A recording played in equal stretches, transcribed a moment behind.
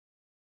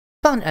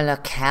Bon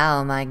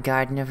locale, my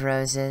garden of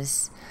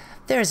roses.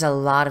 There's a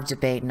lot of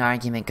debate and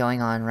argument going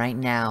on right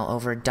now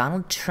over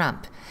Donald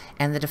Trump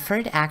and the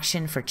Deferred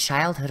Action for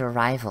Childhood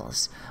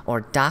Arrivals,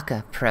 or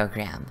DACA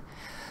program,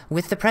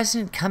 with the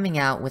president coming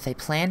out with a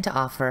plan to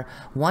offer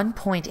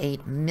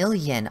 1.8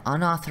 million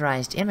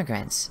unauthorized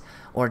immigrants,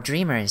 or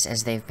dreamers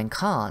as they've been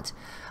called,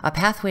 a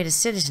pathway to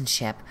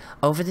citizenship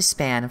over the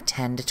span of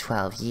 10 to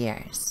 12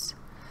 years.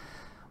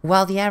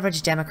 While the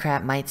average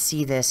Democrat might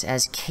see this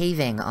as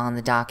caving on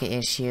the DACA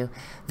issue,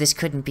 this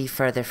couldn't be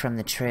further from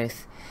the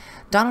truth.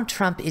 Donald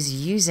Trump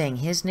is using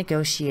his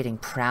negotiating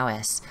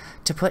prowess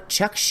to put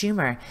Chuck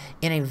Schumer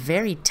in a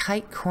very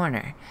tight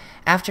corner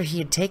after he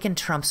had taken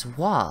Trump's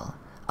wall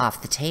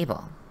off the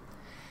table.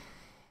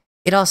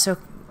 It also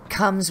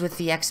comes with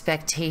the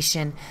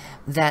expectation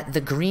that the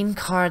green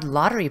card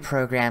lottery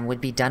program would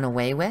be done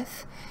away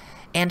with,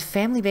 and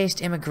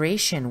family-based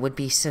immigration would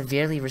be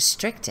severely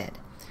restricted.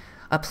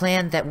 A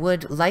plan that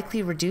would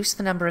likely reduce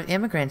the number of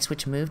immigrants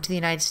which move to the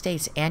United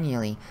States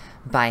annually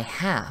by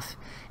half,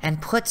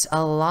 and puts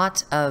a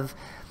lot of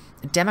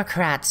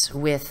Democrats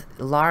with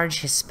large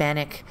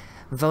Hispanic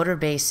voter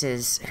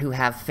bases who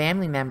have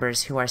family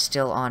members who are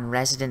still on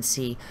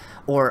residency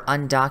or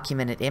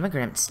undocumented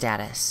immigrant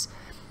status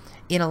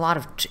in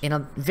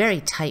a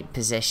very tight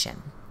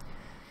position.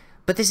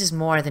 But this is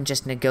more than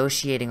just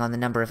negotiating on the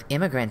number of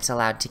immigrants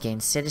allowed to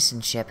gain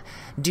citizenship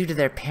due to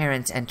their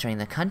parents entering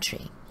the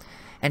country.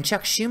 And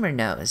Chuck Schumer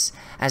knows,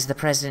 as the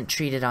president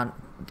tweeted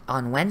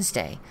on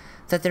Wednesday,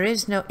 that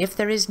if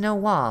there is no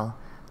wall,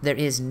 there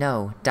is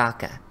no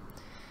DACA.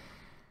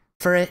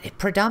 For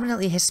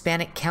predominantly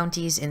Hispanic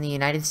counties in the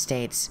United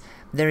States,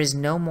 there is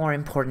no more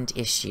important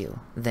issue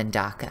than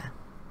DACA.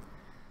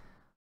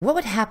 What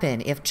would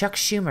happen if Chuck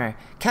Schumer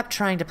kept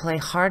trying to play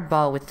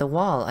hardball with the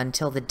wall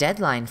until the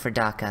deadline for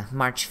DACA,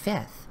 March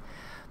 5th?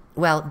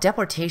 Well,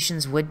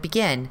 deportations would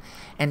begin,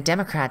 and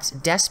Democrats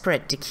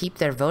desperate to keep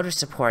their voter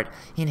support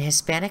in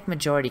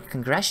Hispanic-majority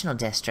congressional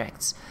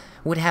districts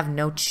would have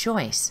no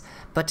choice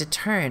but to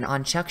turn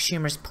on Chuck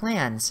Schumer's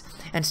plans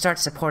and start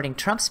supporting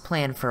Trump's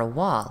plan for a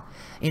wall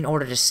in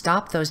order to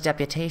stop those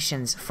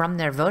deportations from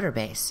their voter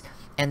base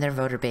and their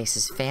voter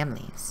base's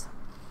families.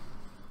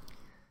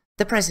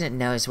 The president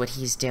knows what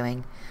he's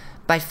doing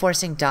by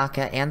forcing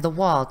DACA and the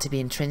wall to be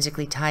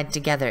intrinsically tied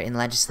together in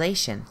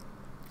legislation.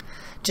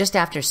 Just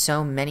after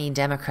so many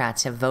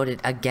Democrats have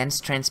voted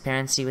against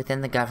transparency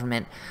within the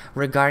government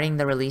regarding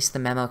the release the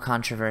memo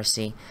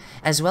controversy,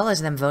 as well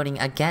as them voting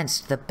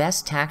against the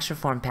best tax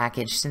reform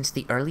package since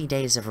the early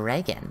days of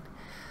Reagan,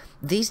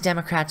 these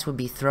Democrats would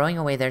be throwing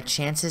away their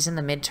chances in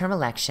the midterm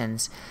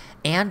elections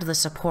and the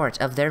support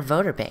of their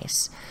voter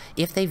base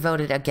if they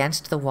voted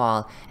against the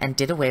wall and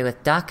did away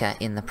with DACA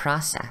in the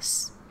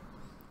process.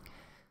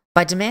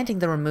 By demanding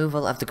the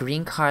removal of the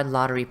green card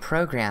lottery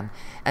program,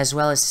 as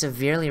well as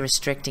severely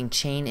restricting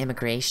chain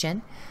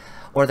immigration,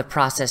 or the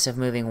process of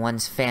moving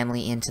one's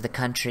family into the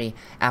country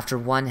after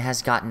one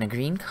has gotten a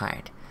green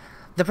card,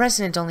 the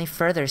president only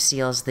further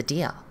seals the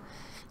deal.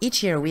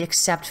 Each year we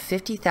accept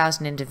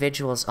 50,000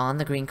 individuals on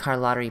the green card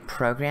lottery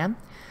program,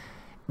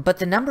 but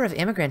the number of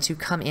immigrants who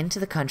come into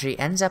the country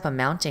ends up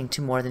amounting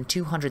to more than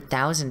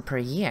 200,000 per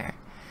year.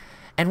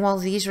 And while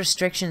these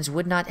restrictions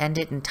would not end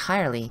it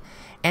entirely,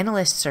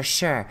 analysts are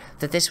sure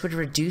that this would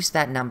reduce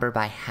that number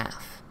by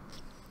half.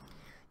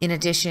 In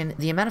addition,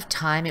 the amount of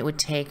time it would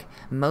take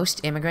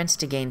most immigrants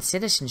to gain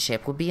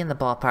citizenship would be in the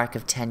ballpark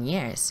of 10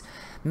 years,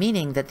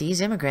 meaning that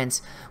these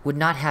immigrants would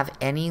not have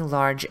any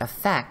large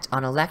effect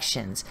on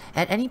elections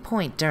at any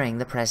point during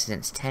the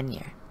president's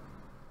tenure.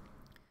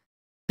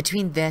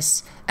 Between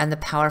this and the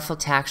powerful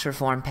tax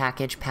reform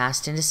package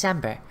passed in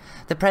December,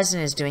 the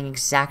president is doing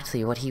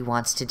exactly what he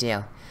wants to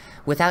do,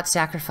 without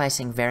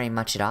sacrificing very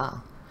much at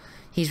all.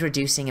 He's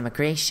reducing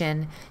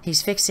immigration,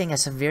 he's fixing a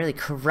severely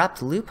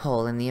corrupt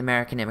loophole in the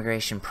American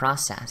immigration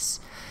process,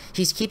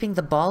 he's keeping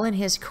the ball in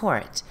his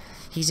court,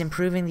 he's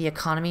improving the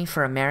economy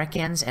for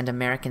Americans and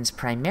Americans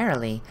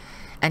primarily,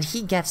 and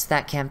he gets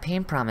that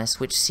campaign promise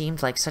which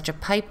seemed like such a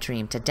pipe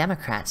dream to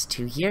Democrats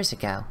 2 years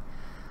ago: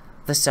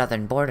 the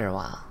southern border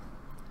wall.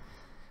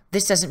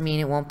 This doesn't mean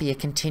it won't be a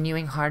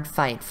continuing hard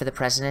fight for the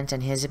president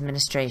and his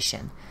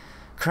administration.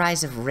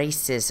 Cries of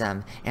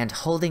racism and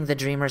holding the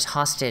Dreamers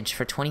hostage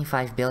for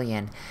 $25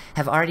 billion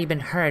have already been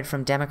heard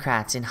from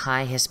Democrats in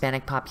high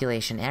Hispanic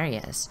population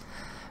areas.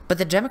 But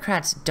the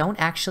Democrats don't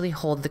actually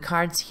hold the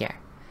cards here.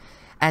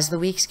 As the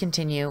weeks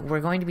continue, we're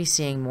going to be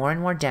seeing more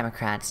and more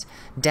Democrats,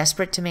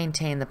 desperate to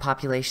maintain the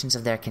populations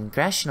of their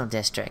congressional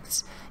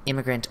districts,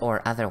 immigrant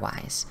or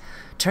otherwise,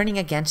 turning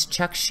against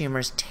Chuck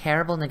Schumer's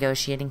terrible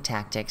negotiating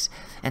tactics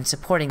and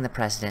supporting the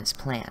president's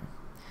plan.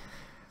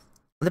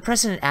 The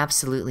president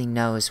absolutely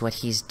knows what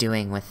he's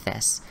doing with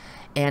this,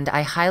 and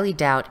I highly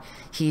doubt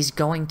he's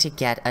going to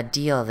get a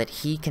deal that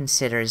he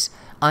considers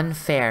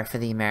unfair for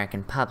the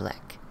American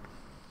public.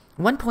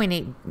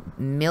 1.8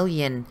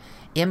 million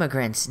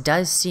immigrants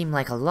does seem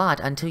like a lot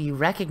until you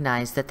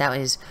recognize that that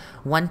is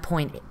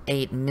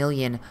 1.8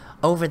 million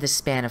over the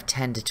span of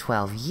 10 to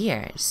 12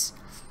 years.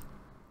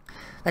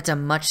 That's a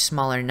much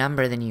smaller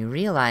number than you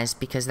realize,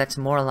 because that's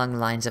more along the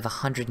lines of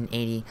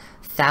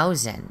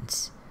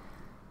 180,000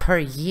 per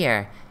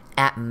year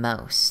at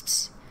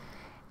most.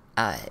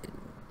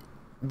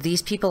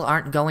 These people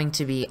aren't going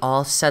to be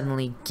all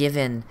suddenly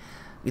given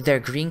their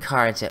green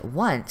cards at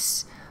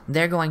once.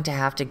 They're going to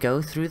have to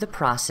go through the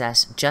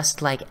process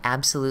just like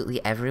absolutely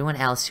everyone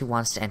else who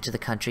wants to enter the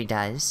country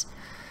does.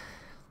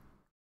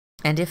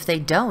 And if they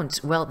don't,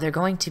 well, they're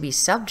going to be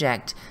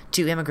subject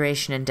to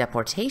immigration and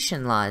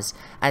deportation laws,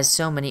 as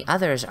so many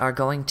others are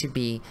going to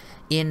be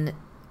in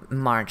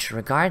March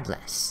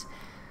regardless.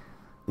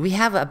 We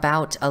have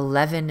about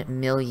 11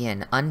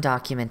 million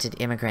undocumented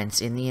immigrants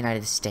in the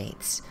United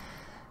States,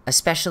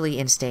 especially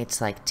in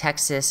states like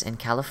Texas and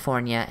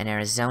California and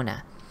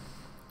Arizona.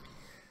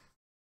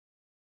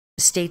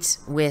 States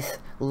with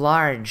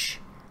large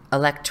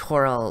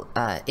electoral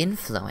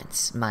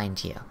influence,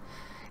 mind you.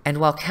 And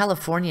while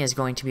California is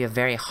going to be a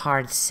very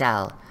hard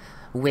sell,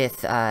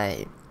 with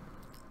the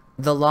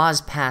laws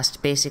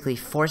passed basically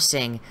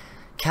forcing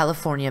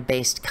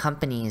California-based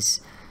companies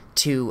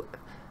to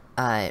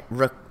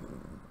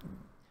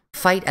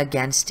fight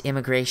against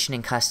immigration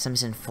and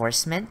customs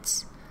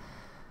enforcement,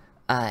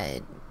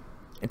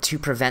 to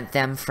prevent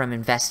them from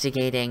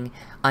investigating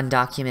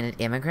undocumented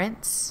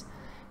immigrants,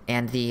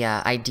 and the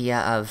idea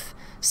of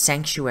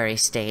sanctuary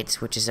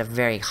states, which is a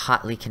very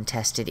hotly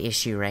contested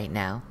issue right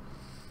now.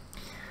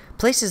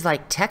 Places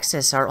like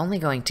Texas are only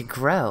going to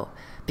grow,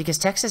 because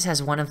Texas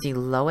has one of the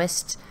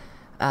lowest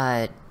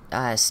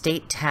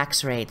state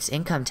tax rates,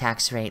 income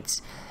tax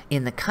rates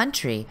in the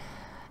country,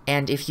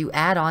 and if you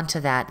add on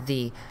to that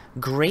the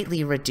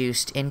greatly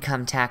reduced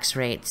income tax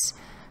rates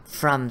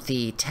from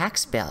the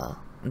tax bill,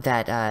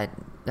 that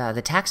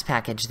the tax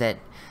package that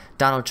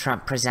Donald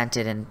Trump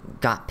presented and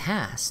got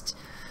passed,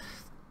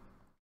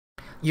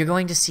 you're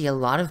going to see a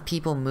lot of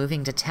people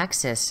moving to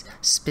Texas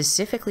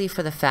specifically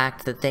for the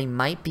fact that they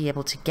might be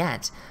able to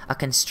get a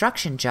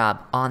construction job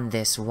on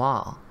this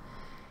wall.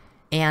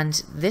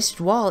 And this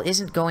wall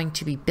isn't going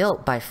to be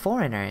built by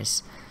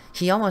foreigners.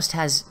 He almost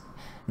has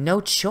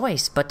no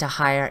choice but to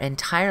hire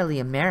entirely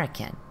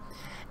American.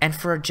 And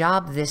for a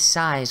job this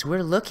size,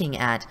 we're looking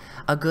at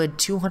a good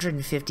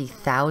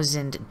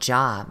 250,000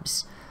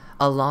 jobs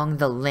along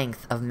the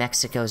length of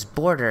Mexico's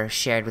border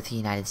shared with the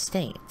United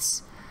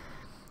States.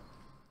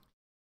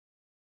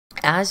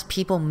 As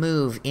people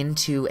move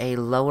into a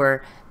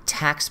lower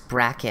tax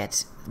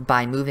bracket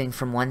by moving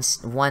from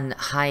one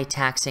high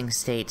taxing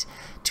state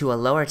to a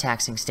lower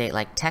taxing state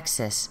like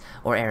Texas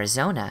or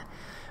Arizona,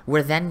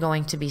 we're then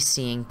going to be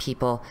seeing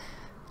people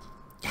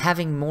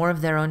having more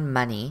of their own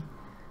money.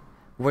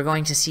 We're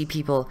going to see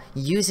people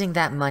using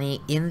that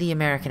money in the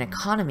American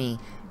economy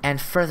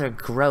and further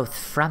growth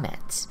from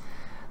it.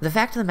 The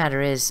fact of the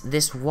matter is,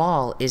 this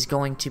wall is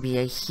going to be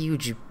a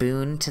huge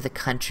boon to the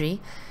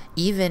country,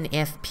 even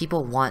if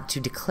people want to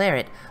declare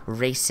it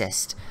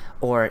racist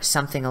or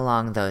something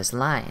along those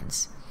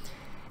lines.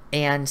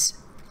 And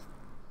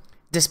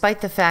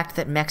despite the fact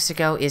that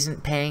Mexico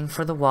isn't paying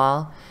for the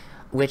wall,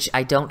 which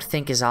I don't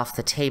think is off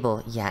the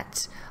table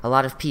yet, a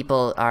lot of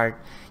people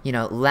are,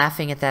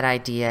 laughing at that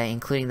idea,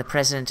 including the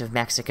president of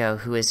Mexico,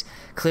 who has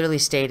clearly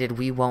stated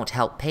we won't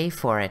help pay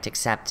for it,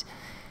 except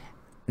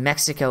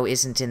Mexico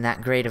isn't in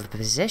that great of a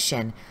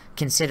position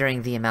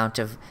considering the amount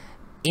of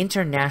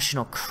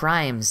international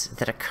crimes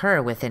that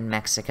occur within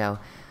Mexico,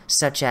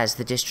 such as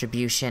the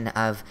distribution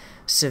of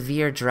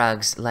severe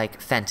drugs like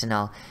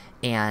fentanyl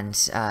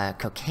and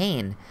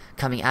cocaine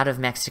coming out of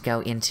Mexico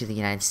into the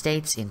United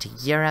States, into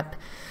Europe.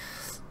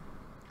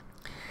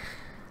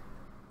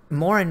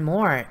 More and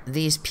more,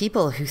 these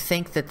people who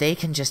think that they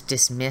can just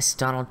dismiss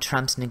Donald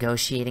Trump's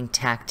negotiating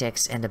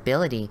tactics and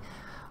ability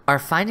are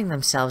finding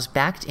themselves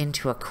backed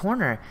into a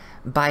corner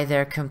by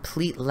their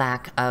complete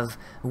lack of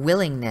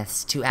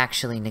willingness to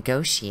actually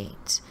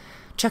negotiate.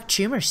 Chuck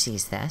Schumer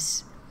sees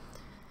this.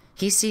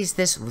 He sees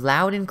this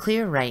loud and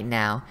clear right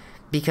now,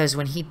 because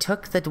when he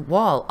took the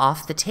wall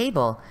off the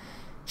table,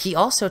 he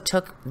also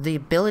took the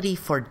ability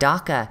for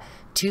DACA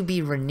to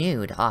be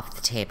renewed off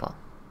the table.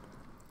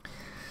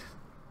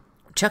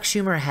 Chuck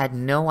Schumer had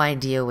no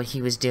idea what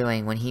he was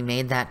doing when he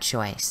made that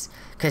choice,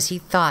 because he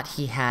thought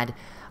he had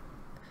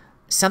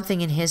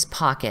something in his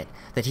pocket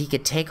that he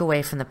could take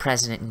away from the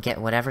president and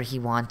get whatever he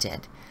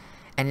wanted.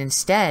 And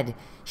instead,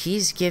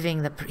 he's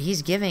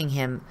giving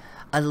him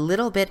a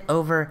little bit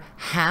over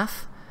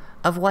half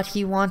of what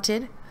he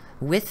wanted,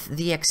 with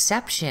the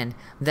exception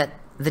that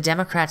the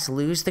Democrats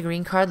lose the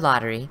green card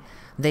lottery,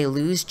 they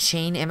lose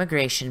chain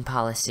immigration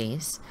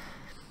policies.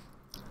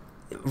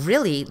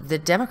 Really, the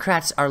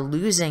Democrats are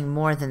losing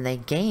more than they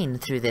gain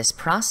through this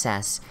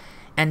process,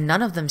 and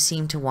none of them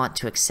seem to want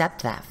to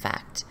accept that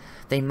fact.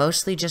 They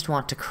mostly just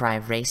want to cry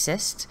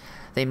racist.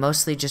 They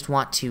mostly just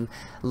want to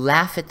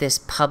laugh at this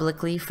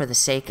publicly for the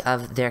sake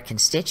of their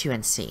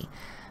constituency.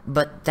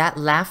 But that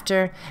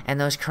laughter and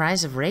those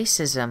cries of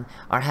racism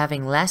are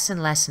having less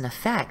and less an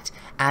effect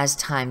as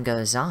time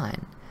goes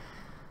on.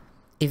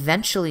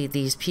 Eventually,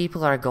 these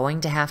people are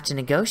going to have to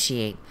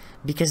negotiate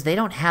because they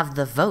don't have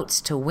the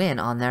votes to win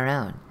on their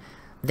own.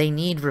 They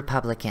need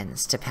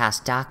Republicans to pass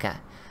DACA.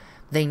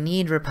 They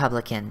need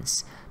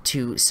Republicans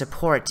to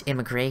support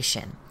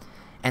immigration.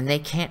 And they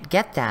can't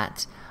get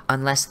that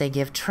unless they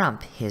give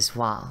Trump his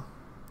wall.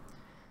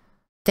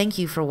 Thank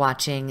you for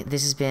watching.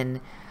 This has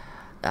been...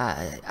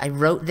 I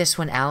wrote this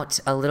one out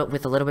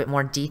with a little bit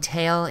more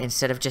detail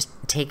instead of just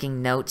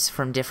taking notes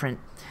from different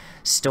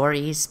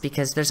stories,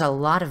 because there's a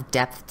lot of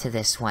depth to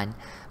this one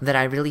that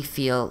I really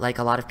feel like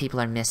a lot of people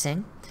are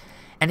missing.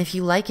 And if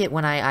you like it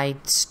when I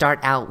start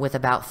out with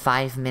about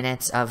 5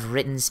 minutes of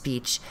written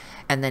speech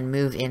and then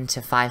move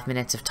into 5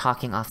 minutes of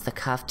talking off the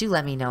cuff, do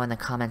let me know in the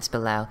comments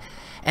below.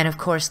 And of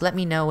course, let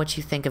me know what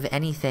you think of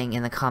anything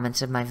in the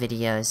comments of my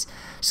videos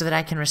so that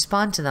I can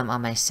respond to them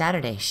on my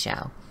Saturday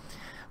show,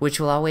 which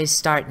will always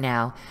start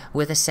now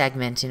with a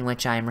segment in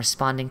which I am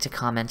responding to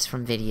comments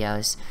from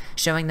videos,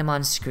 showing them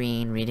on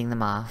screen, reading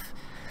them off,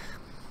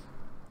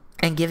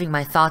 and giving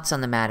my thoughts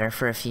on the matter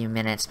for a few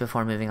minutes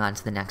before moving on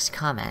to the next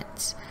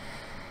comment.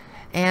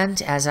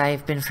 And, as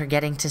I've been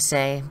forgetting to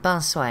say,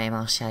 bonsoir,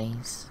 mon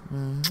chers.